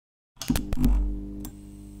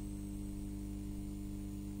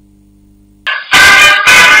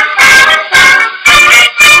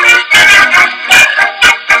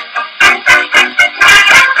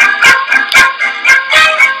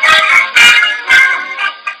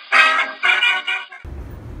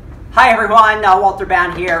Hi everyone, Walter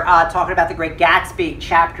Bowne here, talking about The Great Gatsby,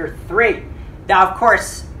 Chapter 3. Now, of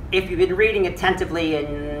course, if you've been reading attentively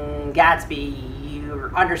in Gatsby,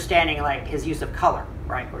 you're understanding like his use of color,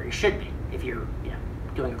 right? Or you should be, if you're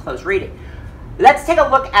doing a close reading. Let's take a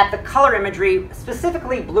look at the color imagery,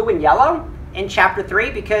 specifically blue and yellow in Chapter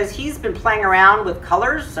 3, because he's been playing around with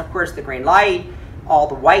colors. Of course, the green light, all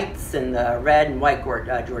the whites and the red and white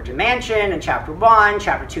Georgia mansion in Chapter 1,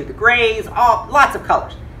 Chapter 2, the grays, lots of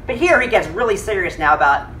colors. But here he gets really serious now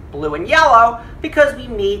about blue and yellow because we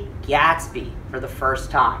meet Gatsby for the first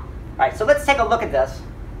time. All right, so let's take a look at this.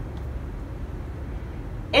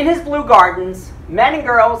 In his blue gardens, men and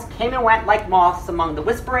girls came and went like moths among the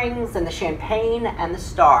whisperings and the champagne and the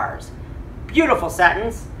stars. Beautiful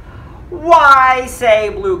sentence. Why say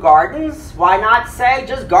blue gardens? Why not say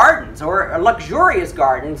just gardens or luxurious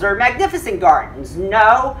gardens or magnificent gardens?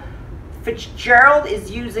 No, Fitzgerald is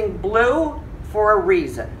using blue for a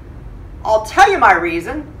reason. I'll tell you my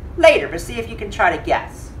reason later, but see if you can try to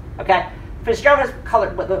guess. Okay? Fitzgerald has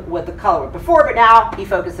colored with the color before, but now he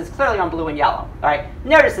focuses clearly on blue and yellow. All right?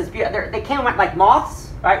 Notice this. They came and went like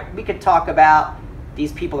moths. Right? We could talk about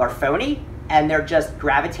these people are phony and they're just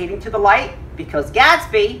gravitating to the light because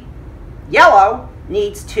Gatsby, yellow,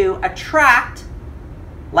 needs to attract,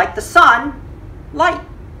 like the sun, light,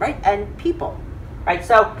 right? And people. Right?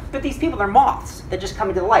 So, but these people are moths that just come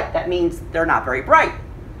into the light. That means they're not very bright.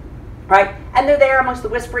 Right? And they're there amongst the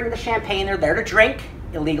whispering of the champagne. They're there to drink,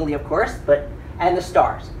 illegally of course, and the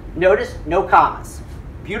stars. Notice, no commas.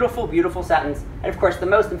 Beautiful, beautiful sentence. And of course, the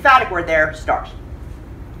most emphatic word there, stars.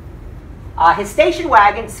 His station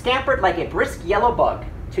wagon scampered like a brisk yellow bug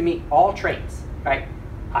to meet all trains. Right?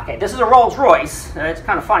 Okay, this is a Rolls Royce. It's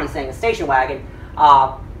kind of funny saying a station wagon.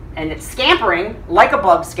 And it's scampering like a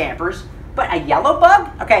bug scampers. But a yellow bug?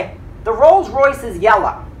 Okay, the Rolls Royce is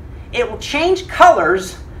yellow. It will change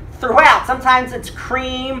colors throughout. Sometimes it's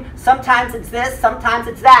cream, sometimes it's this, sometimes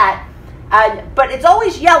it's that. But it's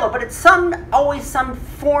always yellow, but it's always some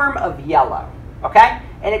form of yellow, okay?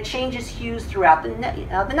 And it changes hues throughout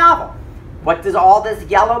the novel. What does all this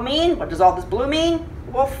yellow mean? What does all this blue mean?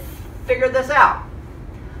 We'll figure this out.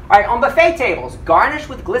 All right, on buffet tables, garnished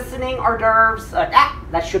with glistening hors d'oeuvres,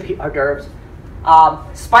 that should be hors d'oeuvres,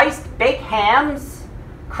 spiced baked hams,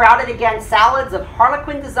 crowded against salads of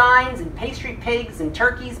harlequin designs and pastry pigs and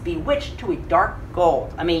turkeys bewitched to a dark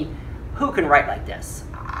gold. I mean, who can write like this?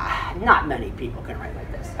 Not many people can write like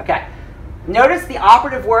this. Okay, notice the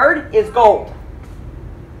operative word is gold.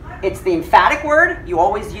 It's the emphatic word. You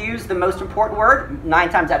always use the most important word, 9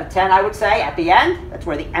 times out of 10, I would say, at the end. That's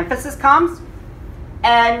where the emphasis comes.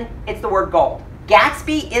 And it's the word gold.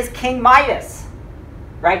 Gatsby is King Midas.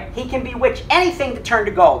 Right? He can bewitch anything to turn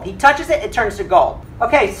to gold. He touches it, it turns to gold.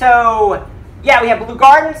 Okay, so yeah, we have blue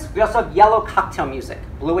gardens. We also have yellow cocktail music.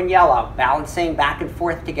 Blue and yellow, balancing back and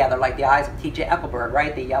forth together like the eyes of T.J. Eckleburg,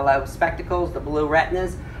 right? The yellow spectacles, the blue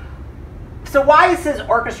retinas. So why is his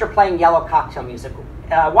orchestra playing yellow cocktail music?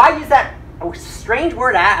 Why use that strange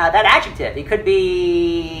word, that adjective? It could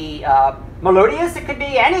be melodious. It could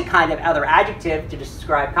be any kind of other adjective to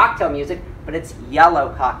describe cocktail music, but it's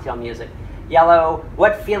yellow cocktail music. Yellow,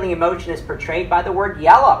 what feeling emotion is portrayed by the word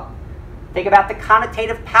yellow? Think about the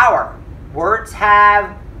connotative power. Words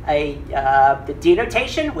have the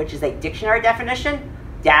denotation, which is a dictionary definition.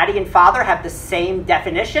 Daddy and father have the same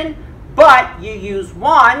definition, but you use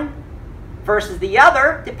one versus the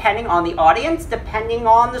other depending on the audience, depending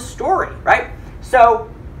on the story, right? So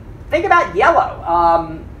think about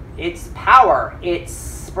yellow. It's power.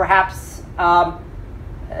 It's perhaps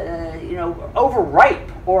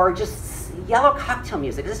overripe or just yellow cocktail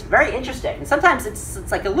music. This is very interesting. And sometimes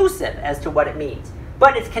it's like elusive as to what it means.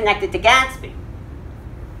 But it's connected to Gatsby.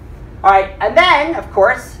 All right, and then, of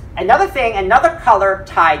course, another color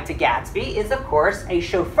tied to Gatsby is, of course, a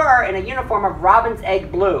chauffeur in a uniform of robin's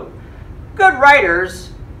egg blue. Good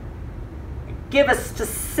writers give us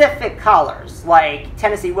specific colors, like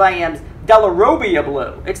Tennessee Williams' Delarobia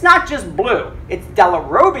blue. It's not just blue, it's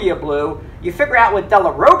Delarobia blue. You figure out what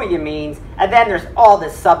Delarobia means, and then there's all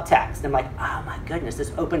this subtext. I'm like, oh my goodness,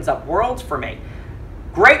 this opens up worlds for me.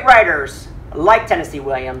 Great writers like Tennessee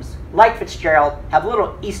Williams, like Fitzgerald, have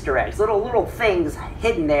little Easter eggs, little things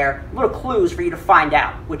hidden there, little clues for you to find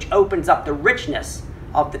out, which opens up the richness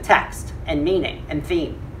of the text and meaning and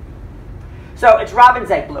theme. So it's robin's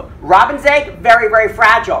egg blue. Robin's egg, very, very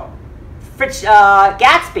fragile.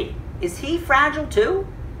 Gatsby, is he fragile too?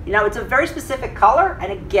 You know, it's a very specific color,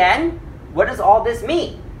 and again, what does all this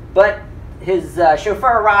mean? But his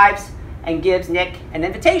chauffeur arrives and gives Nick an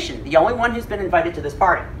invitation, the only one who's been invited to this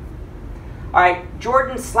party. All right,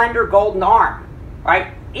 Jordan's slender golden arm,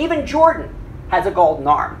 right? Even Jordan has a golden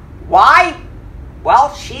arm. Why?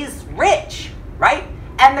 Well, she's rich, right?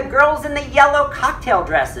 And the girls in the yellow cocktail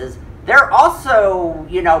dresses, they're also,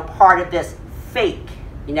 you know, part of this fake,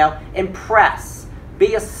 you know, impress,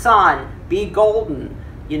 be a sun, be golden,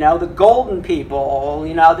 you know, the golden people,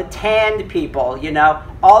 you know, the tanned people, you know,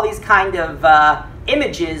 all these kind of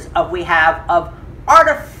images we have of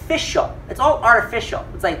artificial. It's all artificial.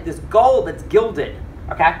 It's like this gold that's gilded,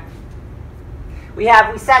 okay? We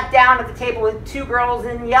sat down at the table with two girls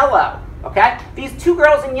in yellow, okay? These two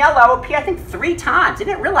girls in yellow appear, I think, 3 times. I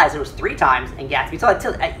didn't realize it was 3 times in Gatsby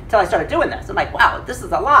until I started doing this. I'm like, wow, this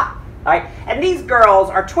is a lot, all right? And these girls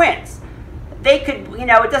are twins. They could, you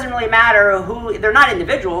know, it doesn't really matter who, they're not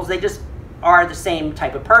individuals, they just are the same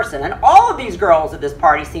type of person. And all of these girls at this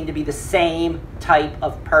party seem to be the same type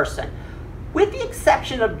of person, with the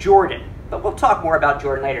exception of Jordan. But we'll talk more about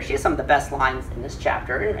Jordan later. She has some of the best lines in this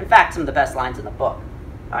chapter, and in fact, some of the best lines in the book.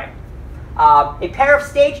 All right. A pair of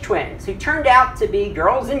stage twins who turned out to be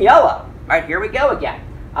girls in yellow. All right, here we go again.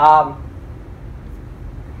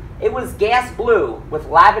 It was gas blue with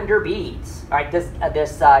lavender beads. All right, this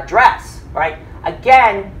dress. All right,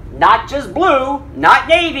 again, not just blue, not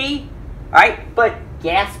navy. All right, but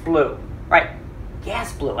gas blue. Right,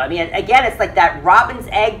 gas blue. I mean, again, it's like that robin's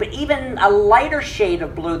egg, but even a lighter shade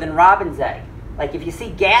of blue than robin's egg. Like if you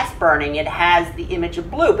see gas burning, it has the image of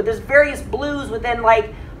blue, but there's various blues within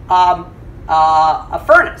like a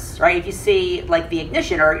furnace, right? If you see like the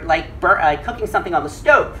ignition or like cooking something on the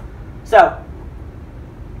stove. So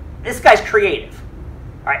this guy's creative,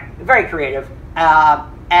 right? Very creative,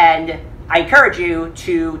 and I encourage you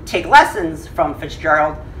to take lessons from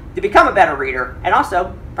Fitzgerald to become a better reader and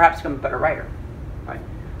also perhaps become a better writer. Right?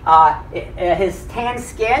 His tan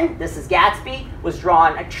skin, this is Gatsby, was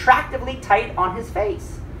drawn attractively tight on his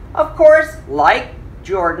face. Of course, like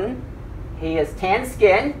Jordan, he has tan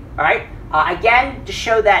skin, all right? Again, to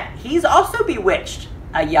show that he's also bewitched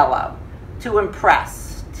a yellow to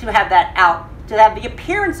impress, to have the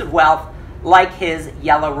appearance of wealth like his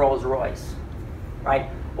yellow Rolls Royce, right?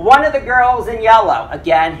 One of the girls in yellow,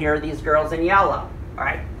 again, here are these girls in yellow, all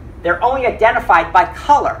right? They're only identified by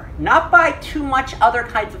color, not by too much other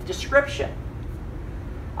kinds of description.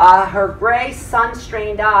 Her gray,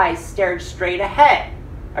 sun-strained eyes stared straight ahead,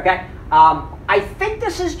 okay? I think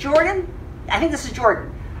this is Jordan. I think this is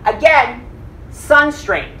Jordan. Again,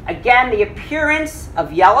 sun-strained. Again, the appearance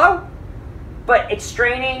of yellow, but it's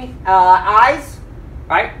straining eyes,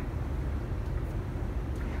 right?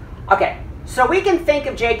 Okay, so we can think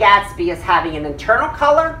of J. Gatsby as having an internal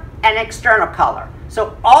color and an external color.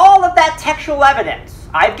 So all of that textual evidence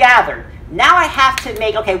I've gathered, now I have to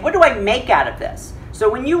make, okay, what do I make out of this? So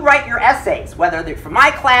when you write your essays, whether they're for my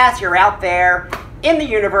class, you're out there in the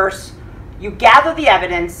universe, you gather the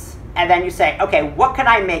evidence, and then you say, okay, what can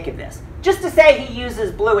I make of this? Just to say he uses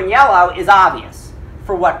blue and yellow is obvious.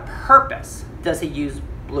 For what purpose does he use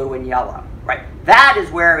blue and yellow, right? That is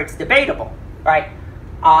where it's debatable, right?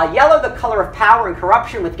 Yellow, the color of power and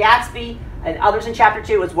corruption with Gatsby and others in chapter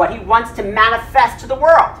 2, is what he wants to manifest to the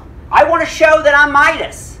world. I want to show that I'm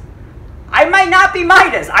Midas. I might not be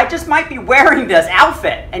Midas. I just might be wearing this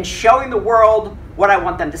outfit and showing the world what I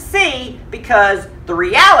want them to see, because the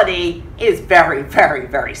reality is very, very,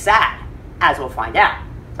 very sad, as we'll find out.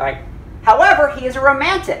 All right? However, he is a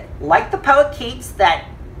romantic, like the poet Keats that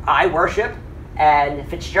I worship and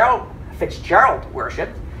Fitzgerald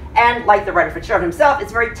worshipped, and like the writer Fitzgerald himself,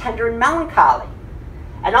 it's very tender and melancholy.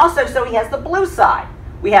 And also, so he has the blue side.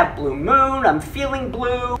 We have blue moon, I'm feeling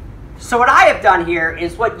blue. So what I have done here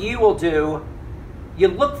is what you will do. You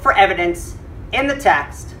look for evidence in the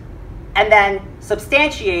text, and then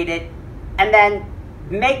substantiate it, and then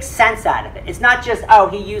make sense out of it. It's not just, oh,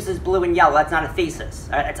 he uses blue and yellow. That's not a thesis.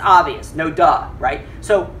 It's obvious. No duh, right?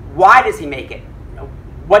 So why does he make it?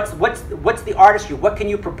 What's the artistry? What can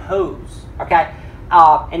you propose? Okay?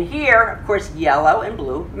 And here, of course, yellow and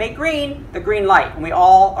blue make green, the green light. And we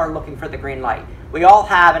all are looking for the green light. We all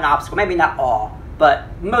have an obstacle. Maybe not all, but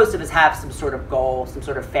most of us have some sort of goal, some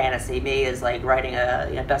sort of fantasy. Me is like writing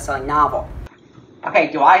a best-selling novel.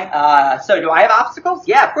 Okay, do I have obstacles?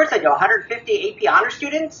 Yeah, of course I do. 150 AP honor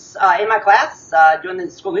students in my class doing the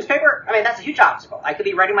school newspaper. I mean, that's a huge obstacle. I could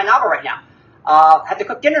be writing my novel right now. Have to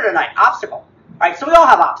cook dinner tonight. Obstacle. Right? So we all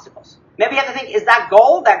have obstacles. Maybe you have to think, is that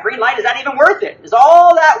gold, that green light, is that even worth it? Is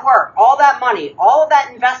all that work, all that money, all of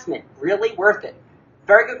that investment really worth it?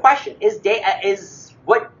 Very good question. Is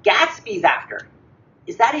what Gatsby's after,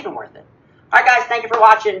 is that even worth it? All right, guys, thank you for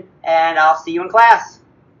watching, and I'll see you in class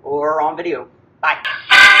or on video. Bye.